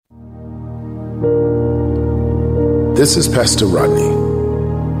This is Pastor Rodney.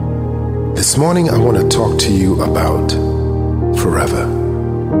 This morning I want to talk to you about forever.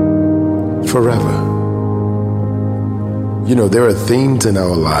 Forever. You know, there are things in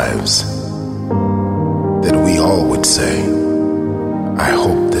our lives that we all would say, I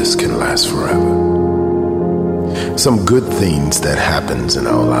hope this can last forever. Some good things that happens in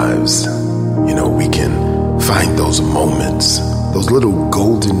our lives, you know, we can find those moments, those little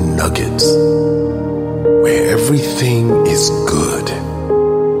golden nuggets where everything is good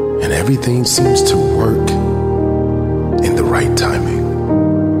and everything seems to work in the right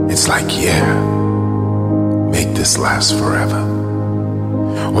timing. It's like, yeah, make this last forever.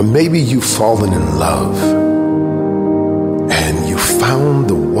 Or maybe you've fallen in love and you found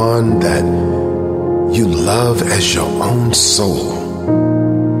the one that you love as your own soul.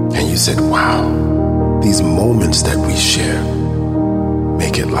 And you said, wow, these moments that we share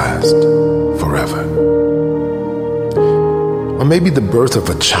make it last forever. Or maybe the birth of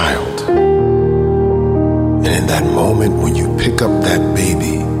a child. And in that moment when you pick up that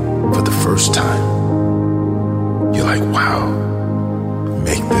baby for the first time, you're like, wow,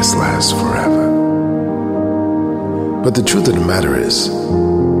 make this last forever. But the truth of the matter is,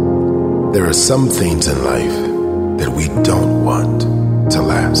 there are some things in life that we don't want to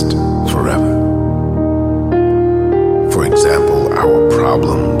last forever. For example, our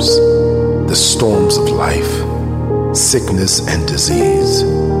problems, the storms of life, sickness and disease,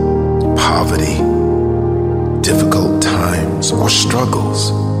 poverty, difficult times, or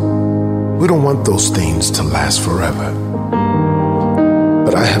struggles. We don't want those things to last forever.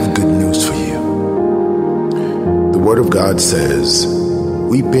 But I have good news for you. The Word of God says,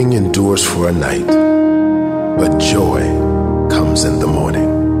 weeping endures for a night, but joy comes in the morning.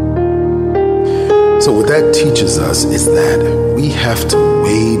 So what that teaches us is that we have to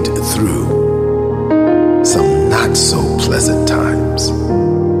wade through some not so pleasant times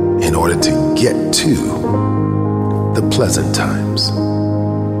in order to get to the pleasant times.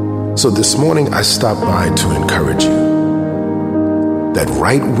 So this morning I stopped by to encourage you that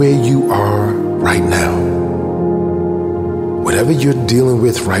right where you are right now, whatever you're dealing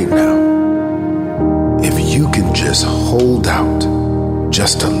with right now, if you can just hold out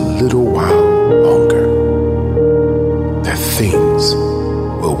just a little while longer, that things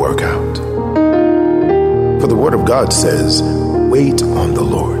will work out. For the Word of God says, wait on the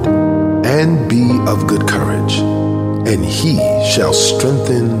Lord and be of good courage, and He shall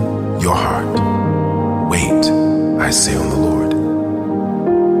strengthen your heart. Wait, I say, on the Lord.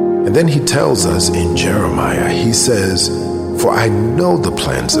 And then He tells us in Jeremiah, He says, for I know the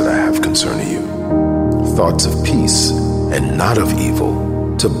plans that I have concerning you, thoughts of peace and not of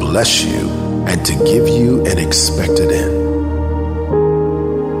evil, to bless you and to give you an expected end.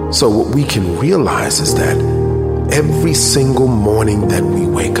 So what we can realize is that every single morning that we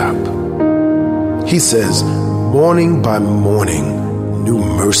wake up, He says, morning by morning, new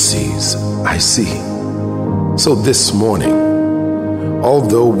mercies I see. So this morning,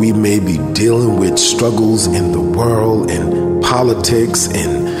 although we may be dealing with struggles in the world, in politics,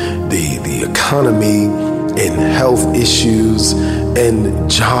 in the economy, in health issues, and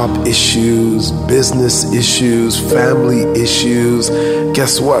job issues, business issues, family issues,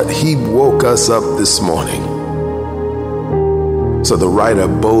 guess what? He woke us up this morning. So the writer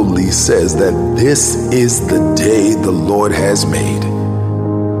boldly says that this is the day the Lord has made,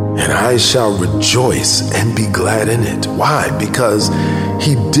 and I shall rejoice and be glad in it. Why? Because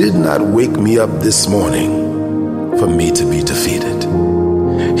He did not wake me up this morning for me to be defeated.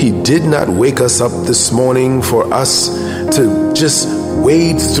 He did not wake us up this morning for us to just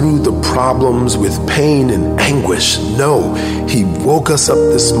wade through the problems with pain and anguish. No, He woke us up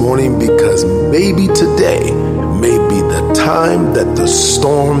this morning because maybe today may be the time that the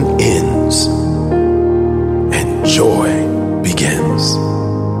storm ends and joy begins.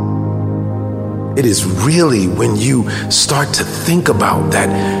 It is really when you start to think about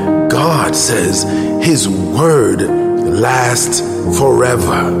that, God says His word lasts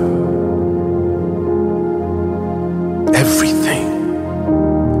forever. Everything,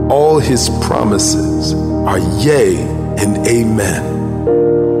 all His promises are yea and amen.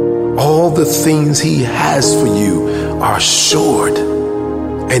 All the things He has for you are assured,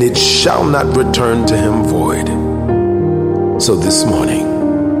 and it shall not return to Him void. So this morning,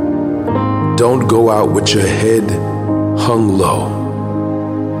 don't go out with your head hung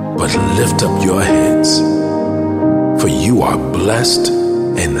low, but lift up your heads, for you are blessed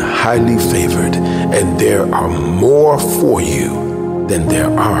and highly favored, and there are more for you than there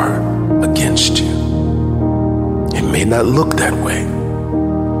are against you. It may not look that way,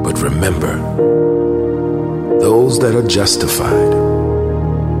 but remember, Those that are justified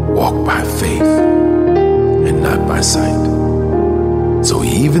walk by faith and not by sight. So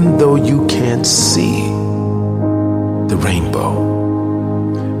even though you can't see the rainbow,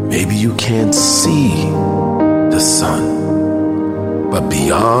 maybe you can't see the sun, but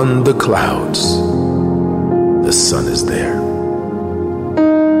beyond the clouds, the sun is there.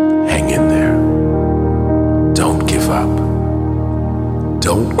 Hang in there. Don't give up.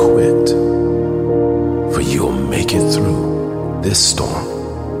 Don't quit, for you'll make it through this storm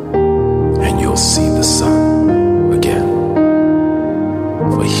and you'll see the sun again.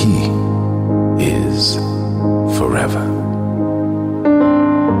 For he is forever.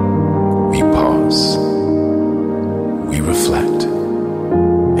 We pause, we reflect,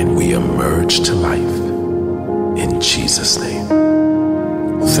 and we emerge to life in Jesus' name.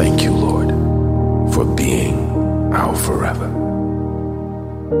 Thank you, Lord, for being our forever.